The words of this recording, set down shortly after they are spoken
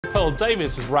Pearl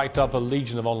Davis has racked up a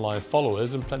legion of online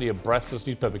followers and plenty of breathless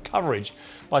newspaper coverage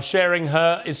by sharing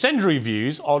her incendiary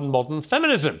views on modern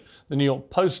feminism. The New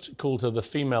York Post called her the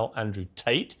female Andrew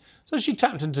Tate. So is she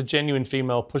tapped into genuine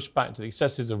female pushback to the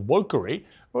excesses of wokery,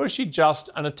 or is she just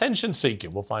an attention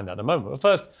seeker? We'll find out in a moment. But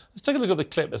first, let's take a look at the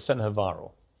clip that sent her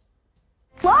viral.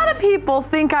 A lot of people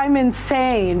think I'm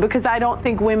insane because I don't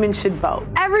think women should vote.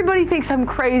 Everybody thinks I'm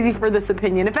crazy for this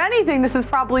opinion. If anything, this is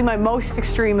probably my most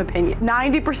extreme opinion.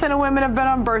 90% of women have been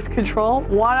on birth control.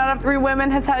 1 out of 3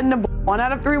 women has had an abortion. 1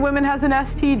 out of 3 women has an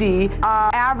STD.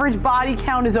 Average body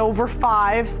count is over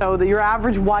 5, so that your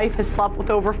average wife has slept with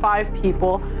over 5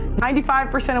 people.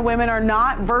 95% of women are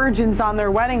not virgins on their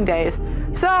wedding days.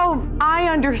 So I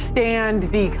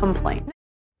understand the complaint.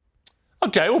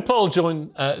 OK, well, Pearl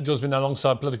joins me now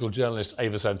alongside political journalist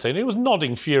Ava Santini, who was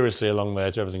nodding furiously along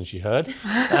there to everything she heard.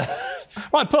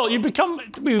 Right, Pearl, you've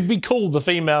been called the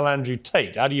female Andrew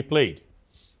Tate. How do you plead?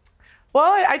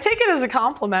 Well, I take it as a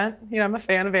compliment. You know, I'm a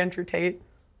fan of Andrew Tate.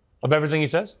 Of everything he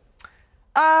says?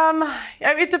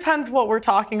 It depends what we're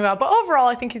talking about. But overall,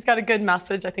 I think he's got a good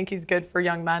message. I think he's good for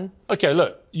young men. OK,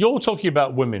 look, you're talking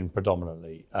about women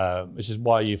predominantly, which is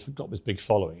why you've got this big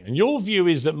following. And your view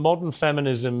is that modern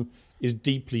feminism is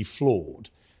deeply flawed.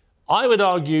 I would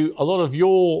argue a lot of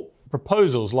your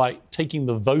proposals, like taking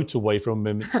the vote away from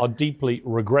women, are deeply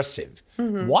regressive.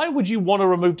 Why would you want to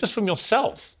remove, just from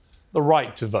yourself, the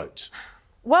right to vote?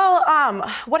 Well,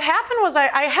 what happened was I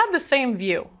had the same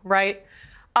view, right?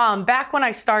 Back when I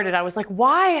started, I was like,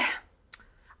 why?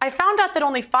 I found out that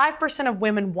only 5% of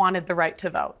women wanted the right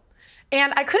to vote.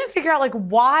 And I couldn't figure out, like,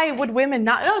 why would women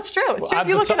not? No, it's true. It's true.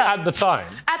 You look it up. At the time?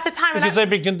 At the time. Because they've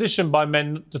been conditioned by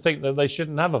men to think that they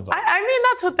shouldn't have a vote. I mean,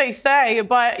 that's what they say.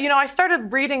 But, you know, I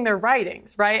started reading their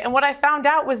writings, right? And what I found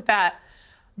out was that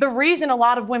the reason a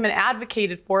lot of women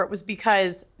advocated for it was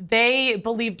because they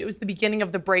believed it was the beginning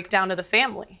of the breakdown of the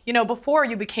family. You know, before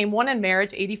you became one in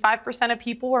marriage, 85% of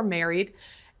people were married.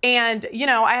 And, you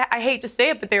know, I hate to say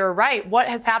it, but they were right. What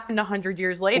has happened 100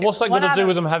 years later? But what's that got to do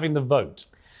with them having the vote?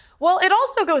 Well, it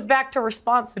also goes back to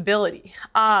responsibility.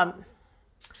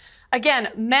 Again,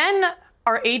 men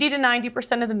are 80 to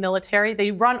 90% of the military.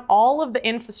 They run all of the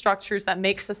infrastructures that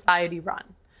make society run.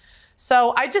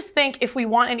 So I just think if we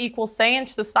want an equal say in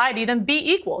society, then be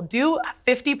equal. Do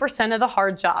 50% of the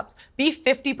hard jobs. Be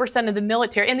 50% of the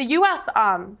military. In the U.S.,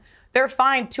 they're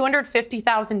fined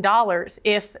 $250,000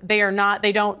 if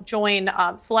they don't join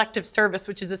selective service,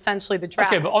 which is essentially the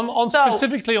draft. OK, but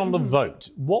specifically on the vote,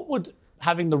 what would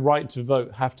having the right to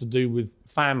vote have to do with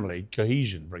family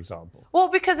cohesion, for example? Well,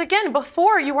 because again,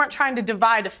 before you weren't trying to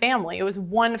divide a family. It was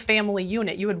one family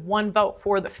unit. You had one vote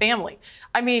for the family.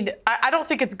 I mean, I don't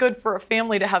think it's good for a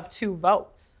family to have 2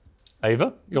 votes.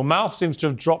 Ava, your mouth seems to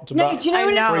have dropped about 3 feet.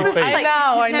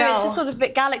 I know. It's just sort of a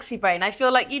bit galaxy brain. I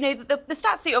feel like, you know, the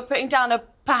stats that you're putting down are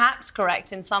perhaps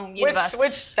correct in some universe.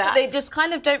 Which stats? They just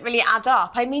kind of don't really add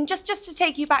up. I mean, just to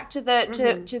take you back to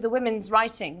the to the women's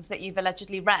writings that you've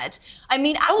allegedly read. I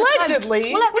mean, at allegedly. The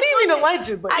time, well, what do you mean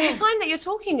allegedly? At the time that you're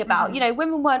talking about, you know,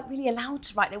 women weren't really allowed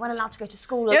to write. They weren't allowed to go to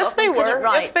school. Yes, they were.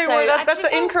 Write. Yes, they were. That's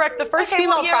incorrect. The first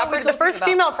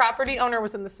female property owner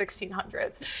was in the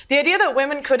 1600s. The idea that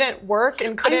women couldn't work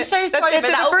and couldn't. I'm so sorry, but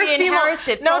that would be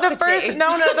inherited property.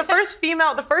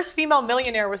 The first female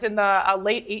millionaire was in the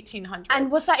late 1800s.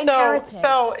 And was that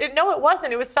inherited? No, it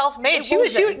wasn't. It was self-made. Yes, it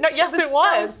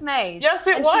was. Self-made. Yes,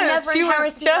 it and was. She never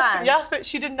inherited land. Yes,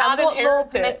 she did not inherit it. What law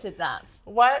permitted that?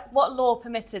 What? What law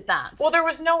permitted that? Well, there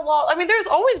was no law. I mean, there's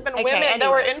always been women that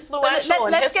were influential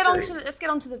in history. Let's get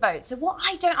on to the vote. So what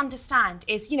I don't understand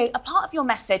is, you know, a part of your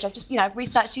message. I've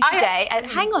researched you today. And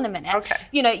hang on a minute. Okay.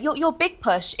 You know, your big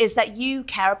push is that you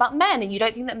care about men and you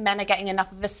don't think that men are getting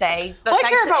enough of a say. But I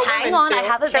care about hang women on, too. I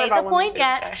haven't made the point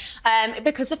yet. Okay.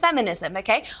 Because of feminism.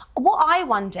 Okay. What I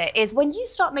wonder is when you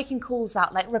start making calls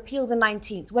out like repeal the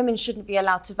 19th, women shouldn't be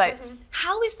allowed to vote.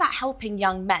 How is that helping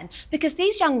young men? Because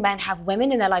these young men have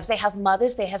women in their lives. They have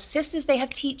mothers, they have sisters, they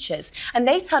have teachers, and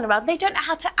they turn around. They don't know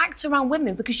how to act around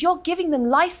women because you're giving them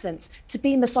license to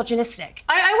be misogynistic.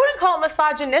 I wouldn't call it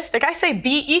misogynistic. I say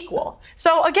be equal.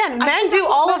 So again, men do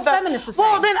all of the feminists are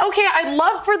saying. Well, then okay, I'd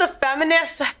love for the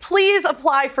feminists. Please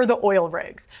apply for the oil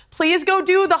rigs. Please go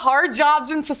do the hard jobs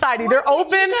in society. They're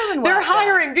open. They're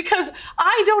hiring because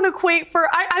I don't equate for.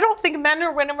 I don't think men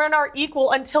or women are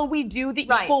equal until we do the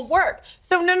equal work.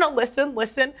 So no,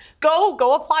 listen.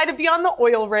 Go apply to be on the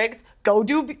oil rigs. Go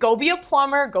be a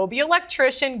plumber. Go be an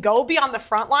electrician. Go be on the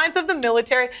front lines of the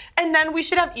military, and then we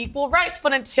should have equal rights.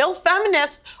 But until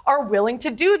feminists are willing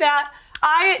to do that,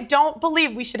 I don't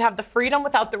believe we should have the freedom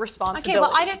without the responsibility. Okay,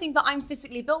 well, I don't think that I'm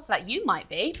physically built for that. You might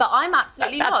be, but I'm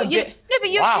absolutely not. No, but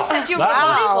you said you were a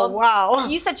volleyball. Wow.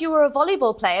 You said you were a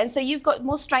volleyball player, and so you've got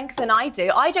more strength than I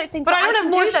do. I don't think but that I don't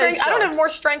have more strength. I don't have more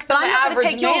strength than the average man. I'm not going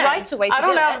to take your right away to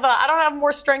do it. I don't have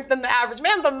more strength than the average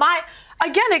man, but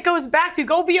again, it goes back to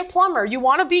go be a plumber. You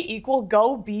want to be equal,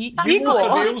 go be equal.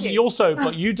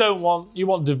 But you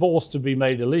want divorce to be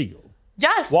made illegal.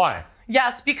 Yes. Why?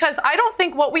 Yes, because I don't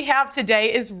think what we have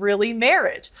today is really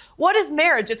marriage. What is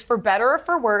marriage? It's for better or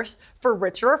for worse, for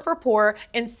richer or for poorer,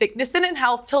 in sickness and in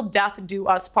health, till death do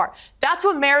us part. That's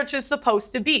what marriage is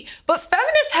supposed to be. But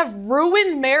feminists have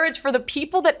ruined marriage for the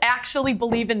people that actually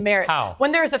believe in marriage. How?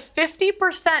 When there's a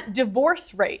 50%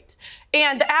 divorce rate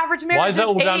and the average marriage is 8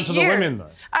 years. Why is that all down to the women, though?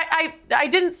 I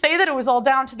didn't say that it was all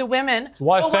down to the women. So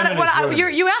why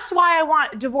feminists? You asked why I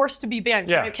want divorce to be banned.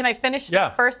 Yeah. Can I finish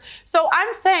that first? So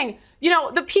I'm saying,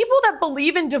 the people that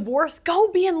believe in divorce,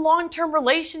 go be in long-term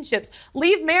relationships.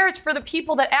 Leave marriage for the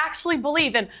people that actually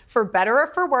believe in for better or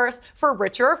for worse, for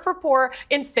richer or for poorer,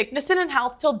 in sickness and in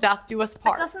health, till death do us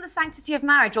part. But doesn't the sanctity of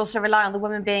marriage also rely on the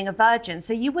woman being a virgin?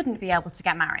 So you wouldn't be able to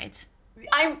get married?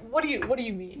 What do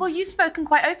you mean? Well, you've spoken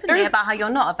quite openly about how you're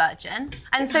not a virgin,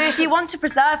 and so if you want to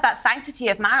preserve that sanctity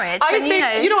of marriage, then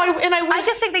I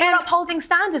just think that you're upholding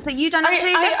standards that you don't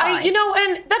actually live by.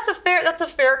 And that's a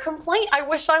fair complaint. I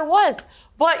wish I was.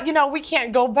 But, we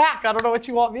can't go back. I don't know what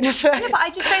you want me to say. Yeah, but I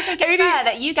just don't think it's fair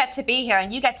that you get to be here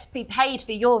and you get to be paid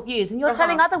for your views, and you're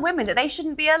telling other women that they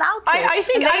shouldn't be allowed to. I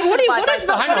think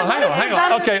hang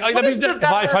on. Okay,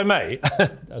 if I may,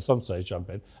 at some stage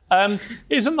jump in.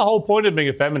 Isn't the whole point of being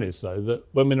a feminist, though, that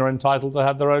women are entitled to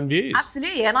have their own views?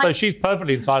 Absolutely. So she's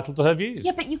perfectly entitled to her views.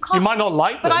 Yeah, but you can't. You might not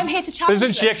like them. But I'm here to challenge them.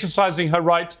 Isn't she exercising her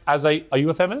right as a... Are you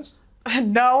a feminist?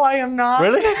 No, I am not.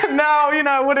 Really? No,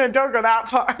 I don't go that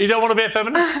far. You don't want to be a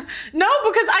feminist? No,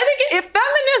 because I think if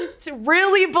feminists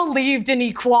really believed in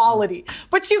equality,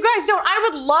 but you guys don't, I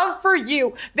would love for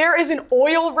you. There is an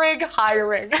oil rig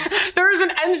hiring. There is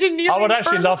an engineering I would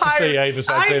actually love to see Ava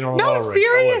Santana on an oil rig. No,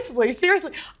 seriously.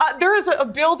 There is a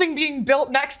building being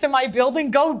built next to my building.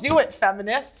 Go do it,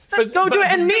 feminists. Go do it.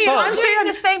 And me, I'm doing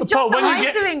the same job that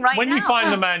I'm doing right now. When you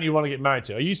find the man you want to get married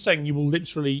to, are you saying you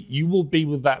will be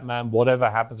with that man whatever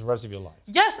happens the rest of your life?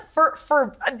 Yes, for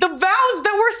the vows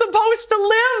that we're supposed to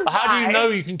live by. How do you know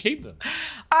you can keep them?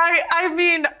 I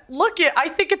mean, I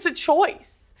think it's a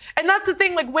choice. And that's the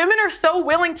thing, women are so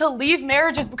willing to leave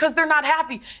marriages because they're not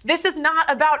happy. This is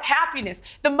not about happiness.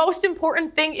 The most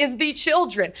important thing is the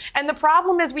children. And the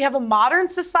problem is we have a modern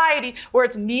society where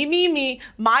it's me,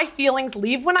 my feelings,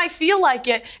 leave when I feel like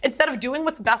it, instead of doing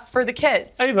what's best for the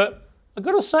kids. Ava, I've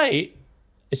got to say,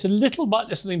 it's a little bit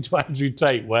listening to Andrew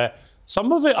Tate where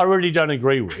some of it I really don't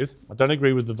agree with. I don't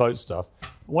agree with the vote stuff.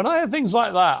 When I hear things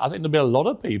like that, I think there'll be a lot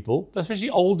of people, especially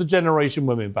older generation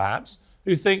women perhaps,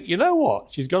 who think, you know what,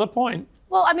 she's got a point.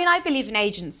 Well, I mean, I believe in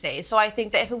agency, so I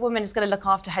think that if a woman is going to look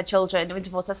after her children in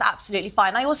divorce, that's absolutely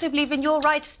fine. I also believe in your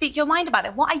right to speak your mind about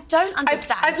it. What I don't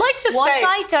understand... I'd like to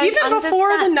say, even before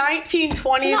the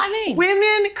 1920s, do you know what I mean?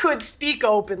 Women could speak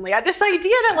openly. This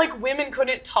idea that, women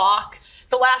couldn't talk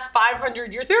the last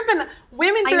 500 years. There have been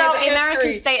women throughout history... I know, but the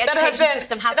American state education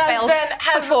system has failed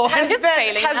before, and it's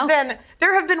failing now.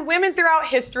 There have been women throughout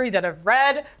history that have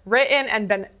read, written, and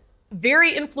been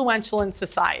very influential in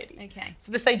society. Okay.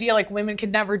 So this idea women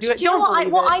could never do it. Do you know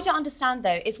what I don't understand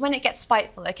though is when it gets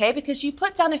spiteful, okay? Because you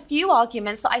put down a few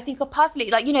arguments that I think are perfectly,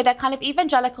 they're kind of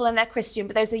evangelical and they're Christian,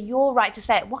 but those are your right to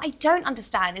say it. What I don't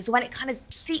understand is when it kind of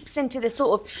seeps into this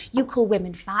sort of, you call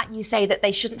women fat, you say that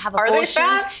they shouldn't have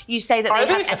abortions, you say that they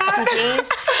have STDs.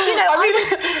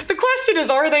 The question is,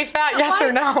 are they fat? Yes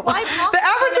or no? The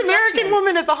average American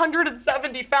woman is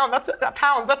 170 pounds.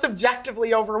 That's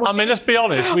objectively overweight. I mean, let's be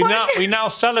honest. We now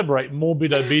celebrate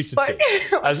morbid obesity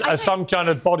as some kind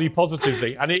of body positive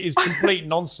thing, and it is complete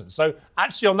nonsense. So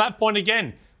actually, on that point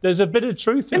again, there's a bit of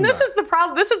truth in that. And this is the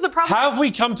problem. How have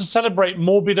we come to celebrate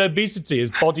morbid obesity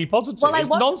as body positive? It's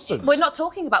nonsense. We're not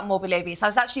talking about morbid obesity. I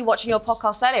was actually watching your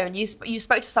podcast earlier, and you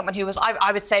spoke to someone who was,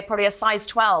 I would say, probably a size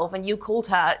 12, and you called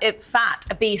her fat,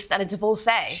 obese, and a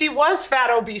divorcee. She was fat,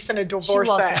 obese, and a divorcee.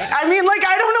 She wasn't. I mean,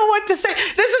 I don't know what to say.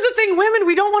 This is the thing, women,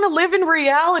 we don't want to live in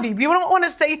reality. We don't want to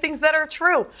say things that are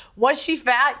true. Was she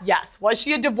fat? Yes. Was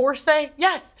she a divorcee?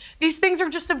 Yes. These things are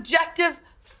just objective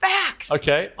facts.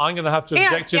 Okay, I'm going to have to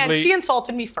objectively... And she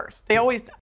insulted me first. They always do.